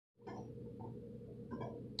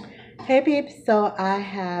Hey peeps, so I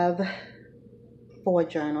have 4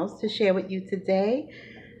 journals to share with you today.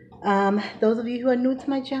 Those of you who are new to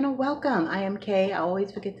my channel, welcome. I am Kay. I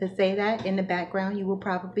always forget to say that. In the background, you will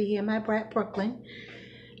probably hear my brat Brooklyn.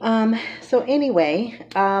 So anyway,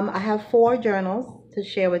 I have 4 journals to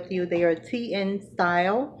share with you. They are TN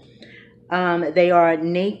style. They are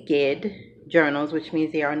naked journals, which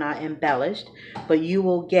means they are not embellished, but you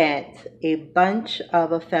will get a bunch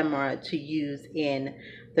of ephemera to use in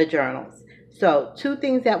the journals. So 2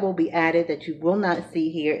 things that will be added that you will not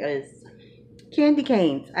see here is candy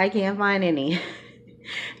canes. I can't find any.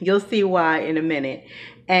 You'll see why in a minute.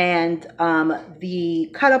 And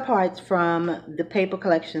the cut aparts from the paper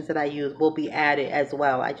collections that I use will be added as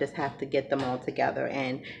well. I just have to get them all together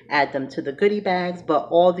and add them to the goodie bags, but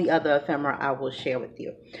all the other ephemera I will share with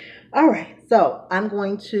you. All right, so I'm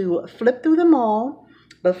going to flip through them all.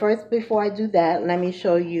 But first, before I do that, let me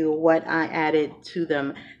show you what I added to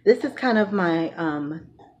them. This is kind of my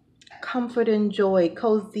comfort and joy,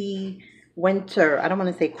 cozy winter. I don't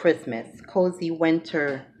want to say Christmas, cozy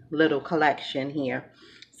winter little collection here.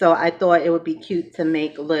 So I thought it would be cute to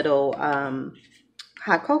make little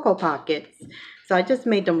hot cocoa pockets. So I just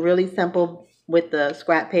made them really simple with the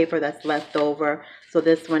scrap paper that's left over. So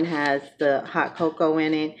this one has the hot cocoa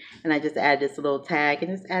in it, and I just added this little tag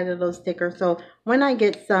and just added a little sticker. So when I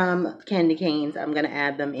get some candy canes, I'm going to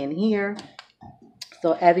add them in here.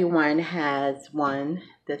 So everyone has one.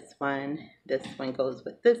 This one goes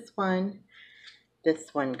with this one.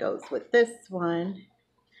 This one goes with this one.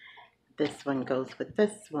 This one goes with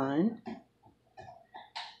this one.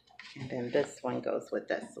 And then this one goes with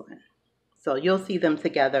this one. So you'll see them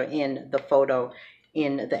together in the photo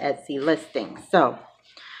in the Etsy listing. So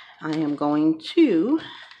I am going to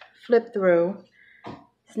flip through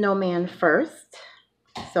Snowman first.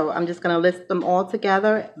 So I'm just going to list them all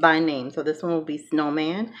together by name. So this one will be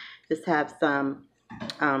Snowman. Just have some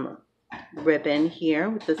ribbon here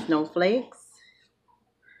with the snowflakes.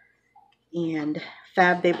 And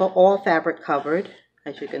they were all fabric covered.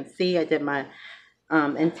 As you can see, I did my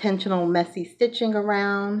intentional messy stitching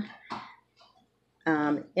around.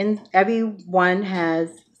 Every one has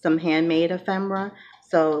some handmade ephemera.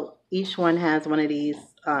 So each one has one of these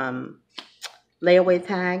layaway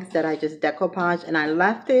tags that I just decoupaged, and I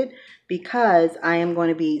left it because I am going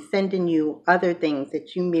to be sending you other things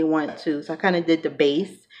that you may want to. So I kind of did the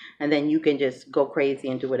base, and then you can just go crazy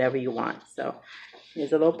and do whatever you want. So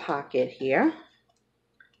there's a little pocket here.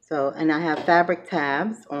 So, and I have fabric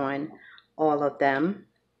tabs on all of them.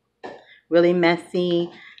 Really messy.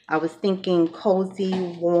 I was thinking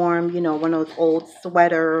cozy, warm, you know, one of those old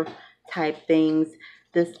sweater type things.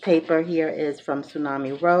 This paper here is from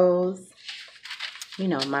Tsunami Rose. You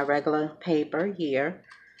know, my regular paper here.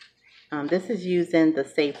 This is using the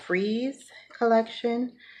Safe Freeze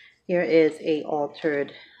collection. Here is a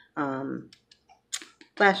altered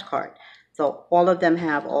flashcard. So all of them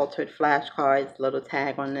have altered flashcards, little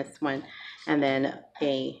tag on this one, and then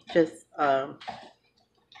a just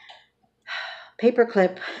paper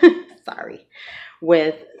clip, sorry,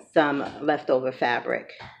 with some leftover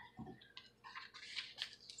fabric.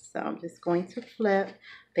 So I'm just going to flip.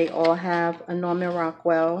 They all have a Norman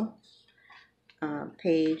Rockwell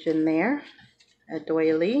page in there, a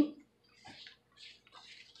doily,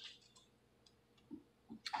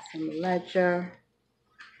 some ledger.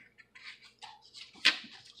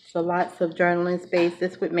 So lots of journaling space.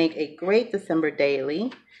 This would make a great December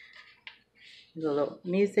daily. There's a little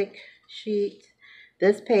music sheet.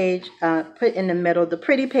 This page put in the middle. The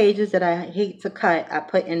pretty pages that I hate to cut, I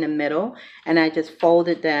put in the middle, and I just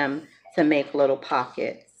folded them to make little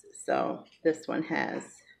pockets. So this one has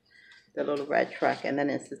the little red truck, and then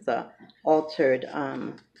this is a altered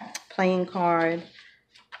playing card.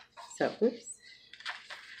 So oops.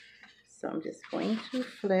 So I'm just going to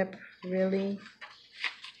flip really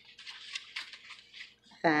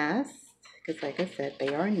fast because, like I said,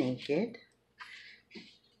 they are naked.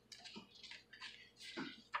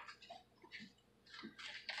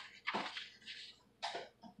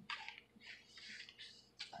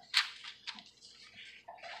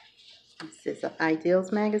 This is an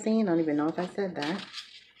Ideals magazine. I don't even know if I said that.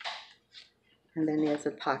 And then there's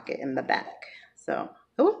a pocket in the back. So,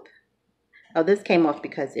 oh, this came off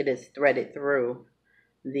because it is threaded through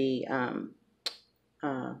the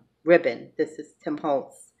ribbon. This is Tim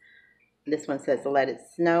Holtz. This one says Let It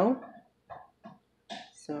Snow.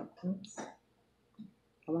 So, oops.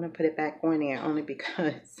 I want to put it back on there only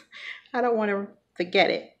because I don't want to forget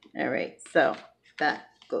it. All right, so that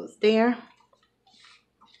goes there.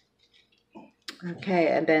 Okay,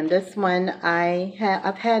 and then this one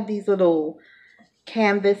I've had these little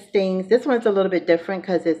canvas things. This one's a little bit different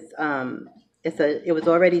because it was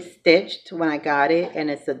already stitched when I got it, and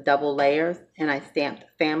it's a double layer, and I stamped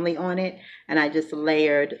family on it, and I just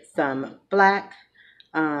layered some black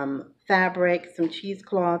fabric, some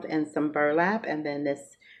cheesecloth, and some burlap, and then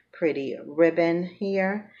this pretty ribbon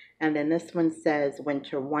here, and then this one says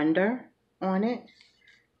Winter Wonder on it.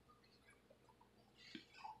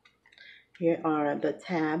 Here are the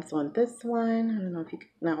tabs on this one. I don't know if you can,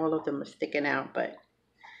 not all of them are sticking out, but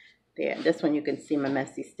there, this one you can see my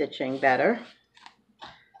messy stitching better.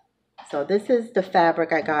 So this is the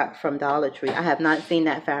fabric I got from Dollar Tree. I have not seen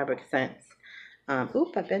that fabric since.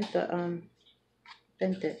 Oop, I bent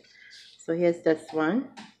it. So here's this one.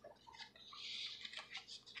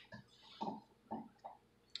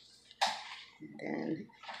 And then,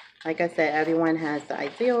 like I said, everyone has the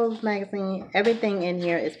Ideals magazine. Everything in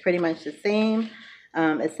here is pretty much the same,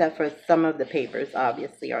 except for some of the papers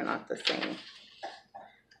obviously are not the same.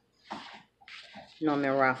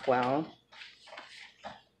 Norman Rockwell.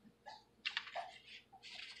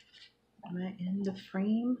 Am I in the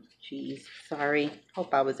frame? Jeez, sorry.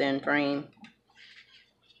 Hope I was in frame.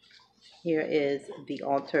 Here is the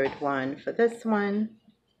altered one for this one.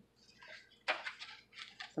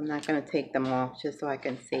 So I'm not going to take them off just so I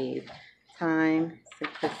can save time. It's a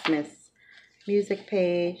Christmas music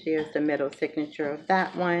page. There's the middle signature of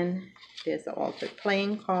that one. There's the altered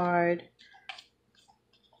playing card.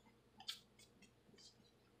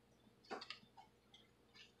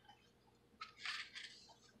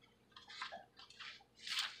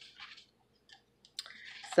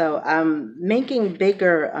 So I'm making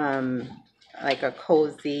bigger, like a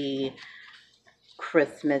cozy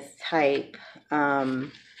Christmas type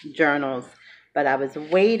journals, but I was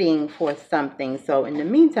waiting for something. So in the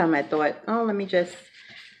meantime, I thought, oh, let me just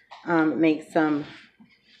make some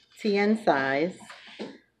TN size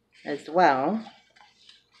as well.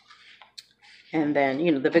 And then,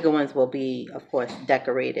 you know, the bigger ones will be, of course,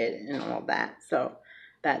 decorated and all that. So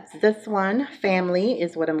that's this one. Family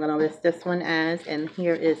is what I'm going to list this one as. And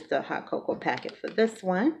here is the hot cocoa packet for this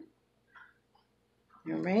one.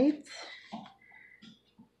 All right.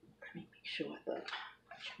 Let me make sure the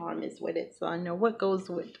charm is with it so I know what goes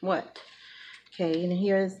with what. Okay, and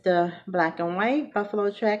here's the black and white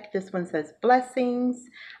buffalo check. This one says blessings.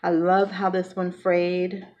 I love how this one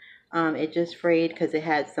frayed. It just frayed because it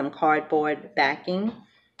had some cardboard backing.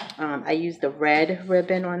 I used the red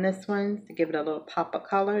ribbon on this one to give it a little pop of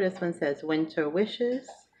color. This one says Winter Wishes.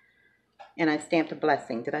 And I stamped a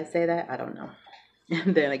blessing. Did I say that? I don't know.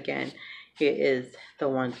 And then again, here is the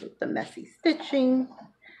ones with the messy stitching.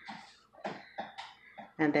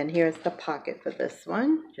 And then here's the pocket for this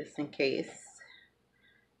one, just in case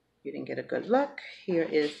you didn't get a good look. Here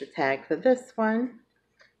is the tag for this one.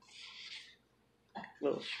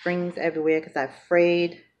 Little strings everywhere because I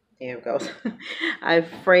frayed. There it goes. I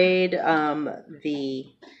frayed the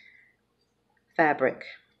fabric.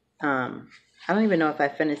 I don't even know if I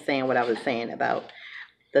finished saying what I was saying about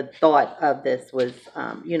the thought of this was,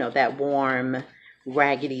 you know, that warm,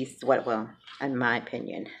 raggedy sweat. Well, in my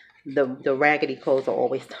opinion, the raggedy clothes are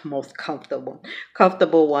always the most comfortable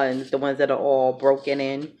ones, the ones that are all broken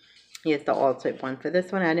in. Here's the altered one for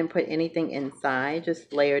this one. I didn't put anything inside,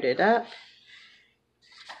 just layered it up.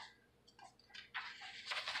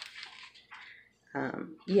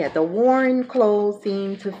 Yeah, the worn clothes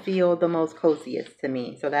seem to feel the most coziest to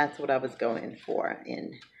me. So that's what I was going for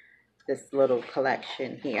in this little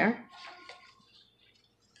collection here.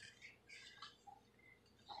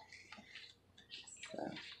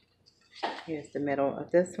 So here's the middle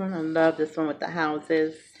of this one. I love this one with the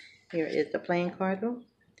houses. Here is the playing card. Oh,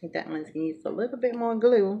 I think that one needs a little bit more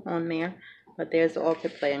glue on there. But there's the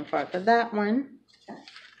altered playing card for that one.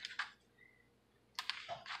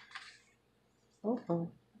 Oh,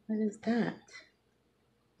 what is that?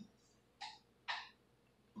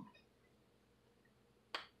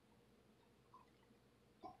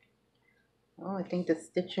 Oh, I think the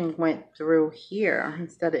stitching went through here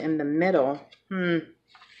instead of in the middle. All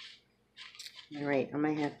right, I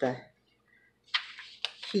might have to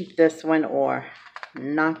keep this one or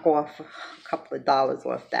knock off a couple of dollars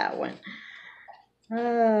off that one.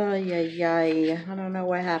 Oh, yeah. I don't know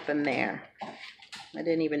what happened there. I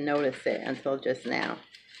didn't even notice it until just now.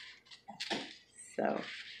 So,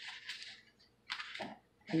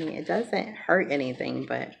 I mean, it doesn't hurt anything,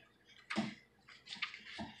 but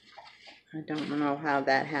I don't know how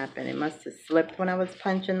that happened. It must have slipped when I was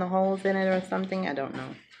punching the holes in it or something. I don't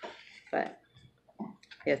know. But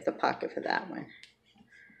here's the pocket for that one.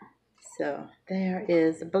 So there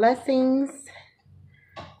is blessings.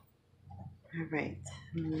 All right.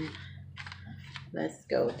 Let's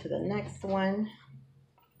go to the next one.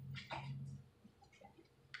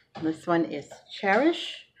 This one is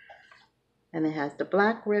Cherish, and it has the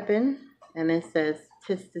black ribbon, and it says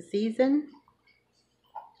 "'Tis the Season."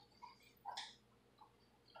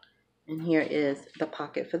 And here is the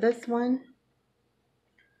pocket for this one.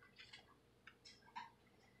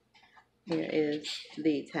 Here is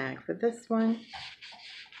the tag for this one.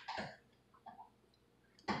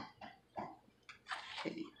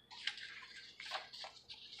 Okay.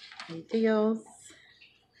 Deals.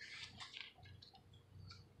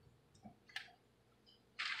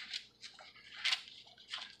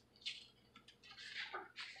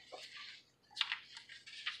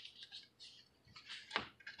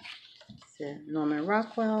 Norman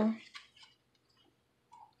Rockwell.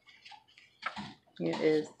 Here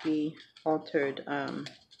is the altered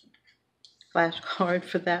flashcard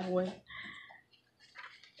for that one.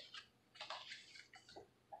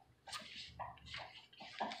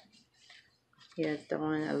 Here's the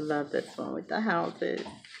one. I love this one with the houses.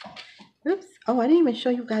 Oops. Oh, I didn't even show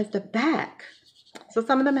you guys the back. So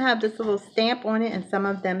some of them have this little stamp on it, and some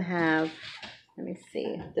of them have, let me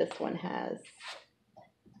see, this one has,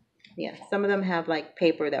 yeah, some of them have like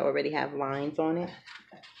paper that already have lines on it.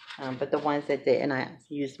 But the ones that didn't, I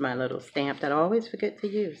used my little stamp that I always forget to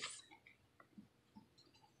use.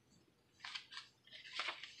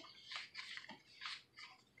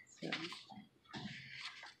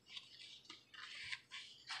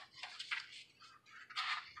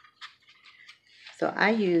 So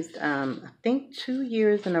I used, I think 2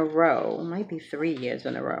 years in a row, it might be 3 years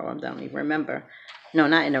in a row, I don't even remember. No,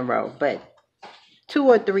 not in a row, but 2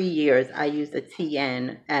 or 3 years I used a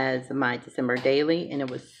TN as my December daily, and it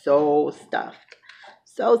was so stuffed.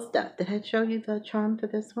 So stuffed. Did I show you the charm for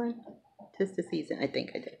this one? 'Tis the Season. I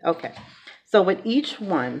think I did. Okay. So with each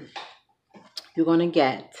one, you're going to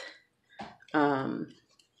get a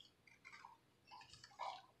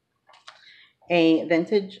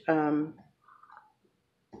vintage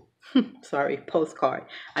sorry, postcard.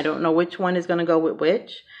 I don't know which one is going to go with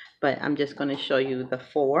which, but I'm just going to show you the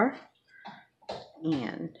 4.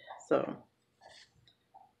 And so,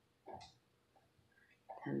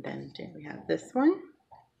 and then we have this one.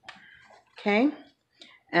 Okay.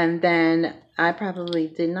 And then I probably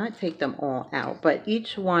did not take them all out, but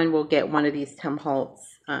each one will get one of these Tim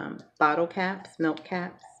Holtz bottle caps, milk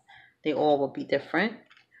caps. They all will be different.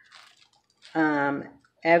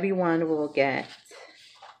 Everyone will get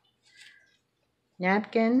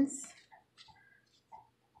napkins.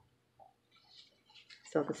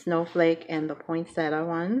 So the snowflake and the poinsettia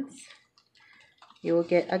ones. You will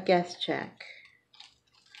get a guest check.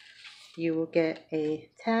 You will get a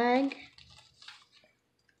tag,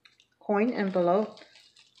 coin envelope,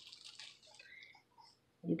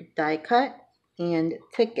 die cut, and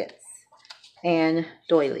tickets and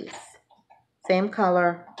doilies. Same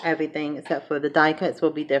color, everything except for the die cuts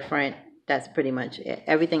will be different. That's pretty much it.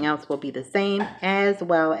 Everything else will be the same, as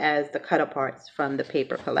well as the cut aparts from the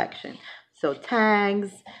paper collection. So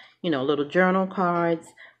tags, little journal cards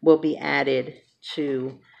will be added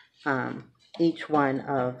to each one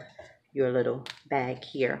of your little bag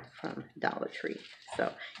here from Dollar Tree.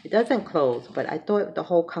 So it doesn't close, but I thought the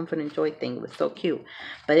whole Comfort and Joy thing was so cute.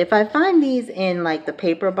 But if I find these in like the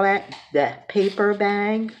paper bag,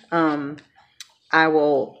 I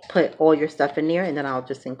will put all your stuff in there, and then I'll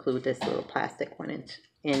just include this little plastic one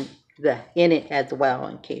in it as well,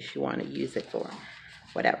 in case you want to use it for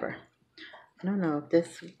whatever. I don't know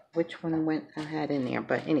if which one I had in there,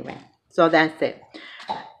 but anyway, so that's it.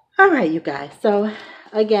 All right, you guys. So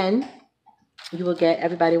again,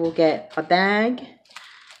 everybody will get a bag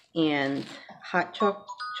and hot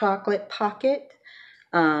chocolate pocket,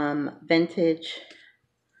 vintage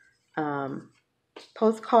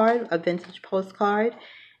postcard, a vintage postcard,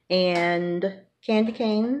 and candy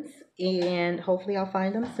canes, and hopefully I'll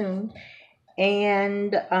find them soon,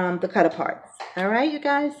 and the cut aparts. All right, you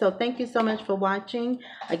guys. So thank you so much for watching.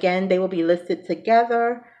 Again, they will be listed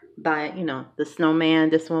together by, the snowman.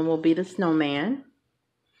 This one will be the snowman.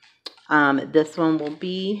 This one will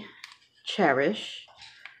be Cherish.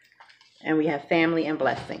 And we have Family and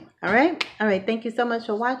Blessing. All right. All right. Thank you so much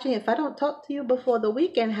for watching. If I don't talk to you before the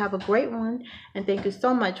weekend, have a great one. And thank you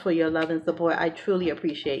so much for your love and support. I truly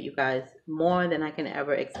appreciate you guys more than I can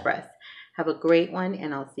ever express. Have a great one,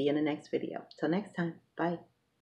 and I'll see you in the next video. Till next time. Bye.